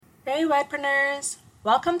Hey, Wedpreneurs!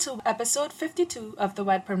 Welcome to episode 52 of the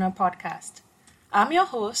Wedpreneur podcast. I'm your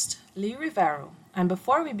host, Lee Rivero, and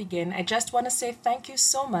before we begin, I just want to say thank you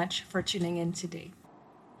so much for tuning in today.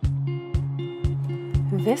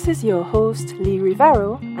 This is your host, Lee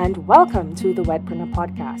Rivero, and welcome to the Wedpreneur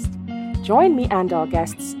podcast. Join me and our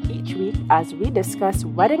guests each week as we discuss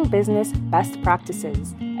wedding business best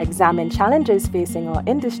practices, examine challenges facing our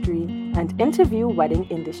industry, and interview wedding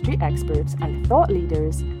industry experts and thought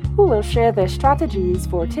leaders who will share their strategies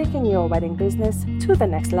for taking your wedding business to the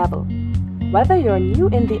next level. Whether you're new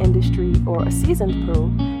in the industry or a seasoned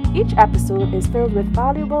pro, each episode is filled with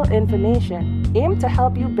valuable information aimed to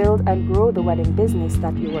help you build and grow the wedding business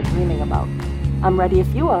that you were dreaming about. I'm ready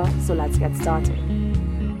if you are, so let's get started.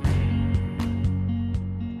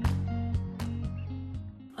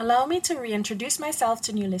 Allow me to reintroduce myself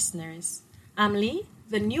to new listeners. I'm Lee,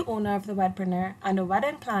 the new owner of the Wedpreneur and a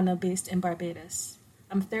wedding planner based in Barbados.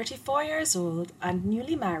 I'm 34 years old and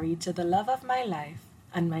newly married to the love of my life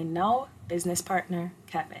and my now business partner,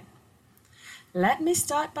 Kevin. Let me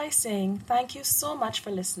start by saying thank you so much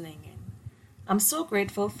for listening in. I'm so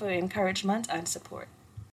grateful for your encouragement and support.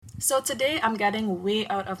 So today I'm getting way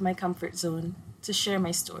out of my comfort zone to share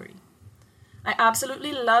my story. I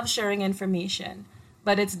absolutely love sharing information,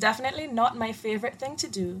 but it's definitely not my favorite thing to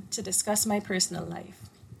do to discuss my personal life.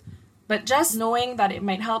 But just knowing that it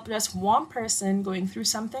might help just one person going through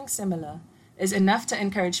something similar is enough to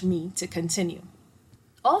encourage me to continue.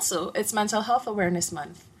 Also, it's Mental Health Awareness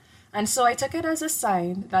Month, and so I took it as a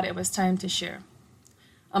sign that it was time to share.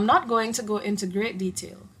 I'm not going to go into great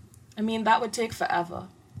detail. That would take forever.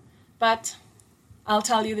 But I'll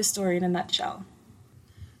tell you the story in a nutshell.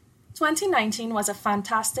 2019 was a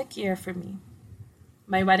fantastic year for me.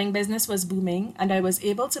 My wedding business was booming, and I was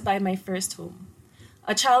able to buy my first home.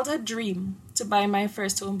 A childhood dream to buy my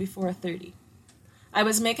first home before 30. I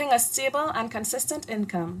was making a stable and consistent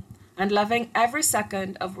income and loving every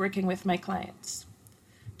second of working with my clients.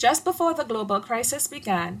 Just before the global crisis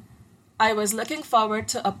began, I was looking forward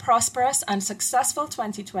to a prosperous and successful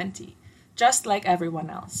 2020, just like everyone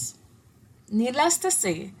else. Needless to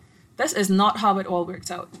say, this is not how it all worked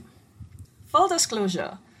out. Full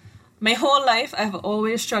disclosure, my whole life I've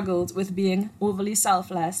always struggled with being overly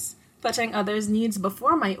selfless, putting others' needs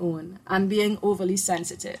before my own, and being overly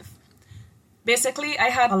sensitive. Basically, I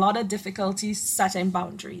had a lot of difficulties setting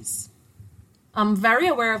boundaries. I'm very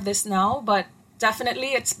aware of this now, but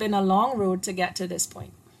definitely it's been a long road to get to this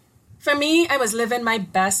point. For me, I was living my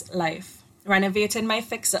best life, renovating my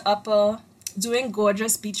fixer-upper, doing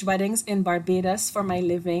gorgeous beach weddings in Barbados for my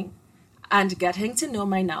living, and getting to know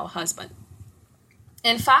my now husband.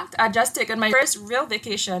 In fact, I'd just taken my first real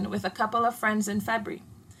vacation with a couple of friends in February.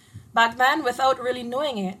 Back then, without really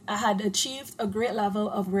knowing it, I had achieved a great level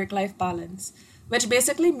of work-life balance, which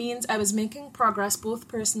basically means I was making progress both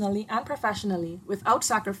personally and professionally without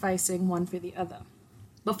sacrificing one for the other.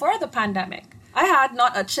 Before the pandemic, I had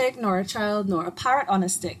not a chick nor a child nor a parrot on a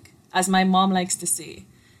stick, as my mom likes to say,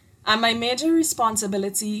 and my major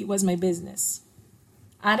responsibility was my business.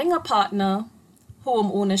 Adding a partner, home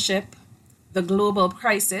ownership, the global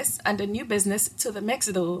crisis, and a new business to the mix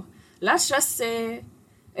though, let's just say,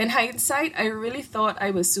 in hindsight, I really thought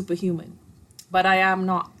I was superhuman. But I am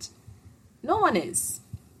not. No one is.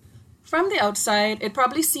 From the outside, it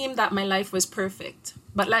probably seemed that my life was perfect,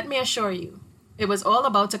 but let me assure you, it was all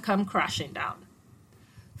about to come crashing down.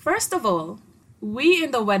 First of all, we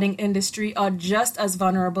in the wedding industry are just as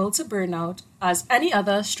vulnerable to burnout as any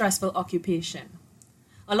other stressful occupation.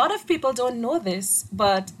 A lot of people don't know this,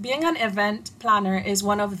 but being an event planner is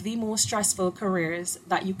one of the most stressful careers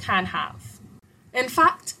that you can have. In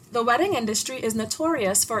fact, the wedding industry is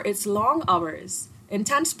notorious for its long hours,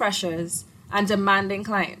 intense pressures, and demanding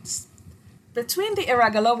clients. Between the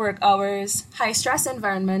irregular work hours, high-stress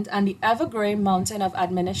environment, and the ever-growing mountain of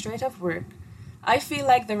administrative work, I feel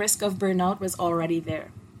like the risk of burnout was already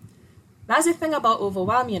there. That's the thing about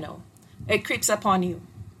overwhelm, It creeps upon you.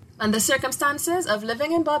 And the circumstances of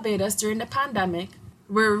living in Barbados during the pandemic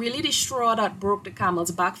were really the straw that broke the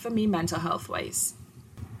camel's back for me mental health-wise.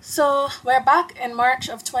 So, we're back in March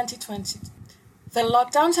of 2020. The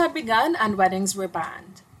lockdowns had begun and weddings were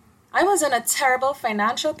banned. I was in a terrible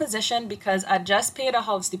financial position because I'd just paid a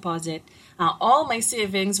house deposit and all my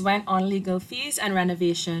savings went on legal fees and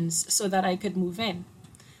renovations so that I could move in.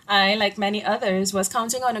 I, like many others, was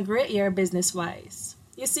counting on a great year business-wise.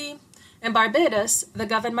 You see, in Barbados, the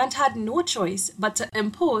government had no choice but to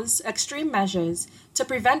impose extreme measures to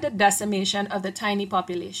prevent the decimation of the tiny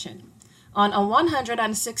population. On a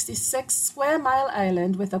 166 square mile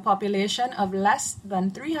island with a population of less than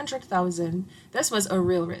 300,000, this was a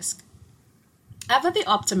real risk. Ever the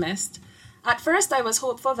optimist, at first I was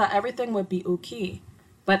hopeful that everything would be okay.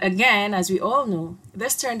 But again, as we all know,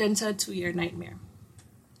 this turned into a 2-year nightmare.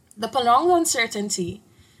 The prolonged uncertainty,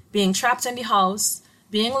 being trapped in the house,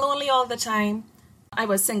 being lonely all the time. I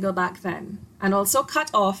was single back then, and also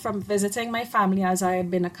cut off from visiting my family as I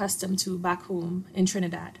had been accustomed to back home in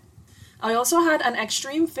Trinidad. I also had an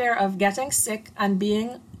extreme fear of getting sick and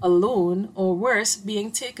being alone, or worse,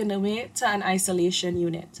 being taken away to an isolation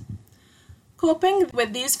unit. Coping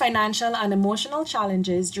with these financial and emotional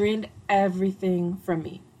challenges drained everything from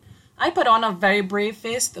me. I put on a very brave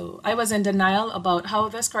face though. I was in denial about how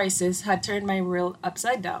this crisis had turned my world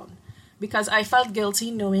upside down, because I felt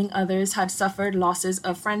guilty knowing others had suffered losses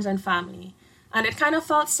of friends and family, and it kind of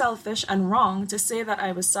felt selfish and wrong to say that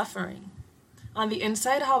I was suffering. On the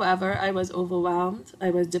inside, however, I was overwhelmed,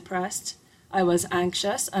 I was depressed, I was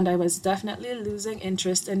anxious, and I was definitely losing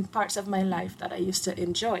interest in parts of my life that I used to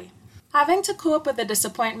enjoy. Having to cope with the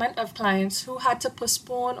disappointment of clients who had to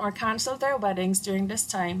postpone or cancel their weddings during this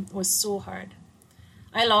time was so hard.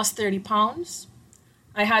 I lost 30 pounds.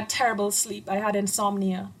 I had terrible sleep. I had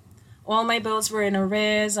insomnia. All my bills were in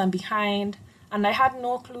arrears and behind, and I had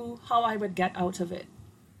no clue how I would get out of it.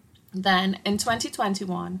 Then, in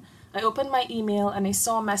 2021, I opened my email and I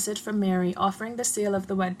saw a message from Mary offering the sale of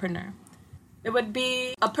the Wedpreneur. It would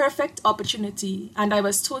be a perfect opportunity, and I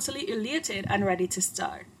was totally elated and ready to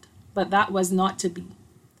start. But that was not to be.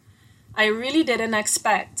 I really didn't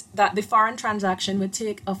expect that the foreign transaction would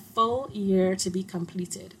take a full year to be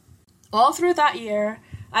completed. All through that year,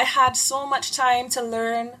 I had so much time to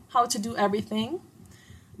learn how to do everything,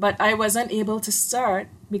 but I wasn't able to start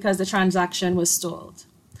because the transaction was stalled.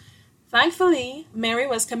 Thankfully, Mary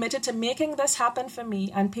was committed to making this happen for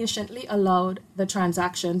me and patiently allowed the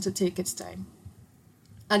transaction to take its time.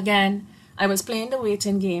 Again, I was playing the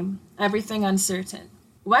waiting game, everything uncertain.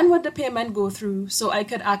 When would the payment go through so I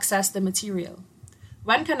could access the material?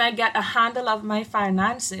 When can I get a handle of my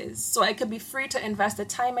finances so I could be free to invest the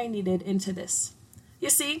time I needed into this?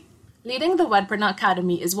 You see, leading the Wedpreneur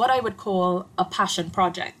Academy is what I would call a passion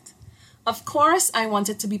project. Of course, I want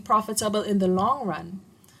it to be profitable in the long run,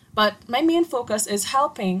 but my main focus is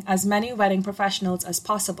helping as many wedding professionals as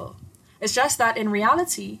possible. It's just that in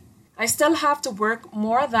reality, I still have to work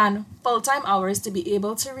more than full-time hours to be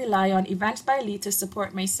able to rely on Events by Lee to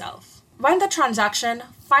support myself. When the transaction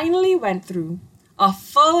finally went through, a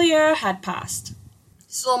full year had passed.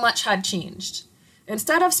 So much had changed.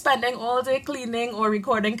 Instead of spending all day cleaning or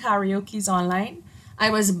recording karaoke's online, I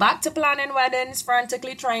was back to planning weddings,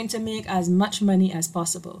 frantically trying to make as much money as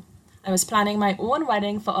possible. I was planning my own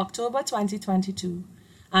wedding for October 2022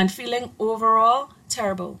 and feeling overall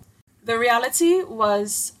terrible. The reality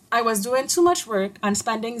was I was doing too much work and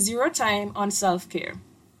spending zero time on self-care.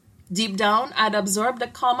 Deep down, I'd absorbed the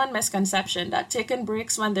common misconception that taking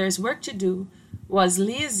breaks when there's work to do was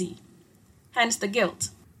lazy, hence the guilt.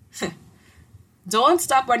 Don't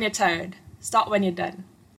stop when you're tired, stop when you're done.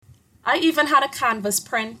 I even had a canvas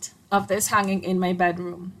print of this hanging in my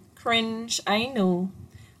bedroom. Cringe, I know.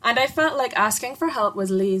 And I felt like asking for help was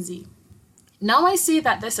lazy. Now I see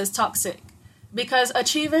that this is toxic, because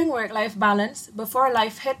achieving work-life balance before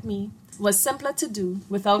life hit me was simpler to do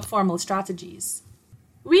without formal strategies.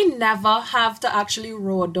 We never have to actually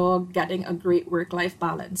raw dog getting a great work-life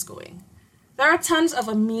balance going. There are tons of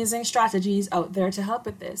amazing strategies out there to help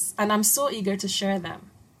with this, and I'm so eager to share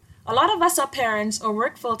them. A lot of us are parents or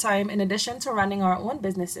work full-time in addition to running our own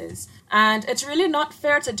businesses, and it's really not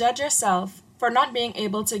fair to judge yourself for not being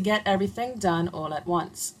able to get everything done all at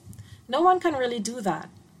once. No one can really do that.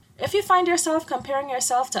 If you find yourself comparing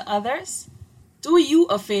yourself to others, do you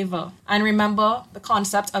a favor and remember the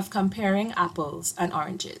concept of comparing apples and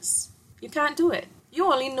oranges. You can't do it. You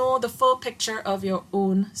only know the full picture of your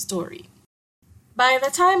own story. By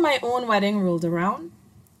the time my own wedding rolled around,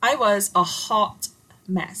 I was a hot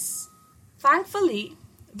mess. Thankfully,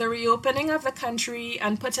 the reopening of the country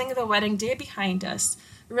and putting the wedding day behind us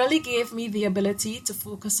really gave me the ability to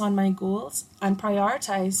focus on my goals and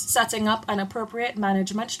prioritize setting up an appropriate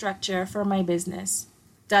management structure for my business,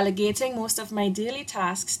 delegating most of my daily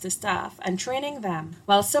tasks to staff and training them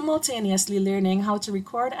while simultaneously learning how to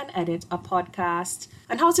record and edit a podcast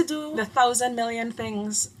and how to do the 1,000 million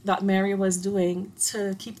things that Mary was doing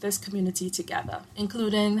to keep this community together,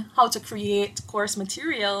 including how to create course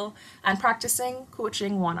material and practicing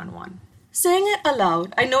coaching one-on-one. Saying it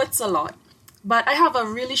aloud, I know it's a lot, but I have a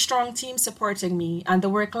really strong team supporting me, and the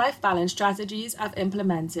work-life balance strategies I've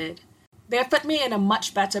implemented, they've put me in a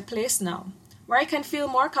much better place now, where I can feel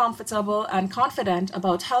more comfortable and confident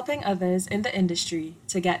about helping others in the industry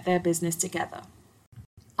to get their business together.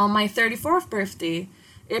 On my 34th birthday,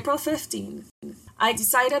 April 15th, I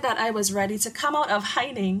decided that I was ready to come out of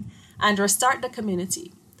hiding and restart the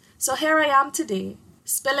community. So here I am today,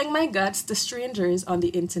 spilling my guts to strangers on the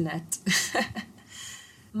internet.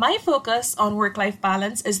 My focus on work-life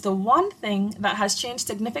balance is the one thing that has changed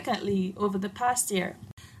significantly over the past year.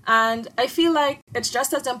 And I feel like it's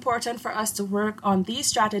just as important for us to work on these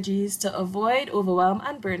strategies to avoid overwhelm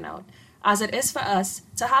and burnout as it is for us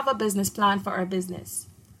to have a business plan for our business.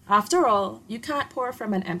 After all, you can't pour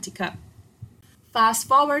from an empty cup. Fast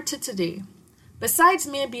forward to today. Besides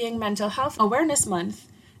May being Mental Health Awareness Month,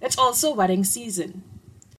 it's also wedding season.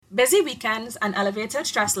 Busy weekends and elevated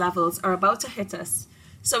stress levels are about to hit us,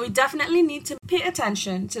 so we definitely need to pay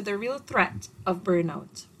attention to the real threat of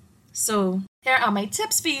burnout. So, here are my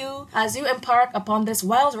tips for you as you embark upon this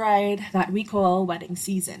wild ride that we call wedding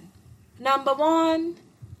season. Number 1,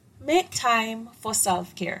 make time for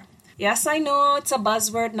self-care. Yes, I know it's a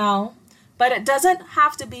buzzword now, but it doesn't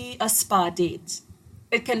have to be a spa date.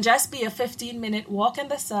 It can just be a 15-minute walk in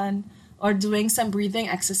the sun or doing some breathing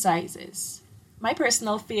exercises. My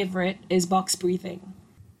personal favorite is box breathing.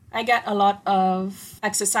 I get a lot of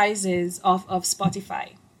exercises off of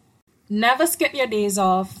Spotify. Never skip your days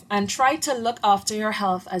off and try to look after your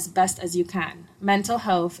health as best as you can, mental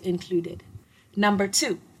health included. Number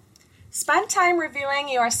 2, spend time reviewing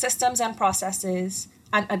your systems and processes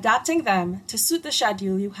and adapting them to suit the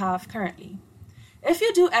schedule you have currently. If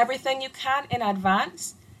you do everything you can in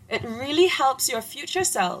advance, it really helps your future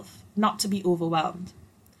self not to be overwhelmed.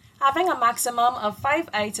 Having a maximum of 5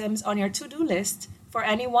 items on your to-do list for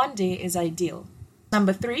any one day is ideal.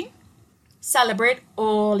 Number 3, celebrate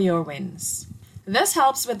all your wins. This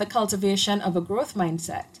helps with the cultivation of a growth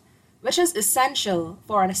mindset, which is essential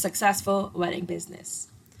for a successful wedding business.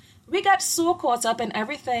 We get so caught up in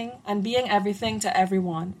everything and being everything to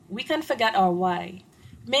everyone, we can forget our why.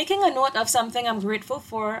 Making a note of something I'm grateful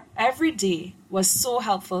for every day was so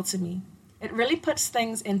helpful to me. It really puts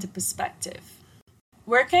things into perspective.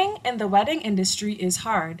 Working in the wedding industry is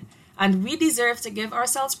hard, and we deserve to give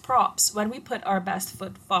ourselves props when we put our best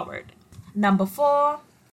foot forward. Number 4,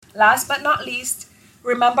 last but not least,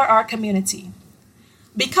 remember our community.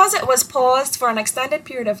 Because it was paused for an extended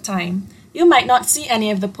period of time, you might not see any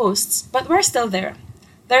of the posts, but we're still there.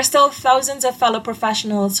 There are still thousands of fellow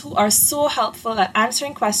professionals who are so helpful at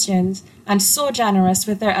answering questions and so generous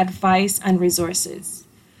with their advice and resources.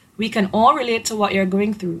 We can all relate to what you're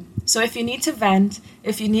going through. So if you need to vent,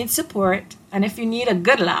 if you need support, and if you need a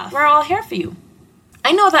good laugh, we're all here for you.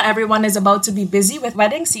 I know that everyone is about to be busy with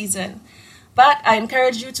wedding season, but I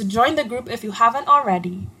encourage you to join the group if you haven't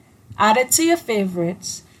already, add it to your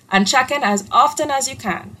favorites, and check in as often as you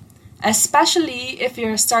can, especially if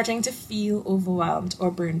you're starting to feel overwhelmed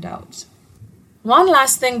or burned out. One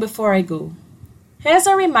last thing before I go. Here's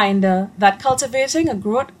a reminder that cultivating a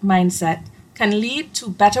growth mindset can lead to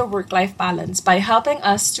better work-life balance by helping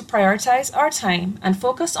us to prioritize our time and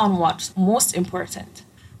focus on what's most important.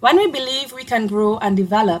 When we believe we can grow and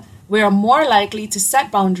develop, we are more likely to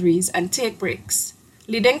set boundaries and take breaks,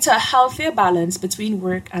 leading to a healthier balance between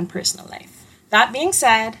work and personal life. That being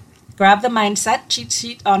said, grab the mindset cheat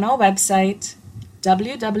sheet on our website,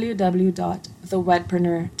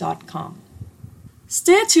 www.thewedpreneur.com.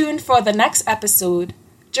 Stay tuned for the next episode,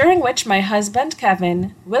 during which my husband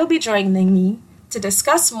Kevin will be joining me to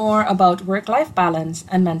discuss more about work-life balance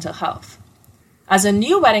and mental health. As a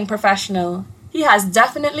new wedding professional, he has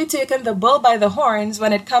definitely taken the bull by the horns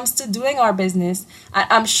when it comes to doing our business, and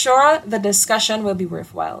I'm sure the discussion will be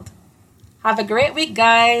worthwhile. Have a great week,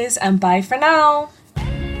 guys, and bye for now.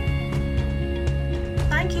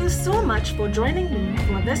 Thank you so much for joining me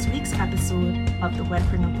for this week's episode of the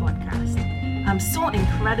Wedpreneur Podcast. I'm so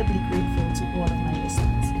incredibly grateful to all of my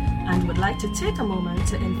listeners and would like to take a moment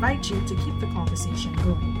to invite you to keep the conversation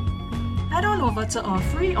going. Head on over to our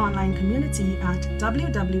free online community at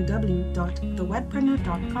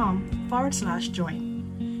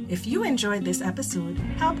www.thewedpreneur.com/join. If you enjoyed this episode,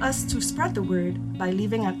 help us to spread the word by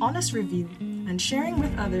leaving an honest review and sharing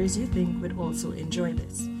with others you think would also enjoy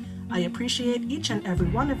this. I appreciate each and every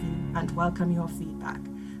one of you and welcome your feedback.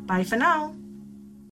 Bye for now.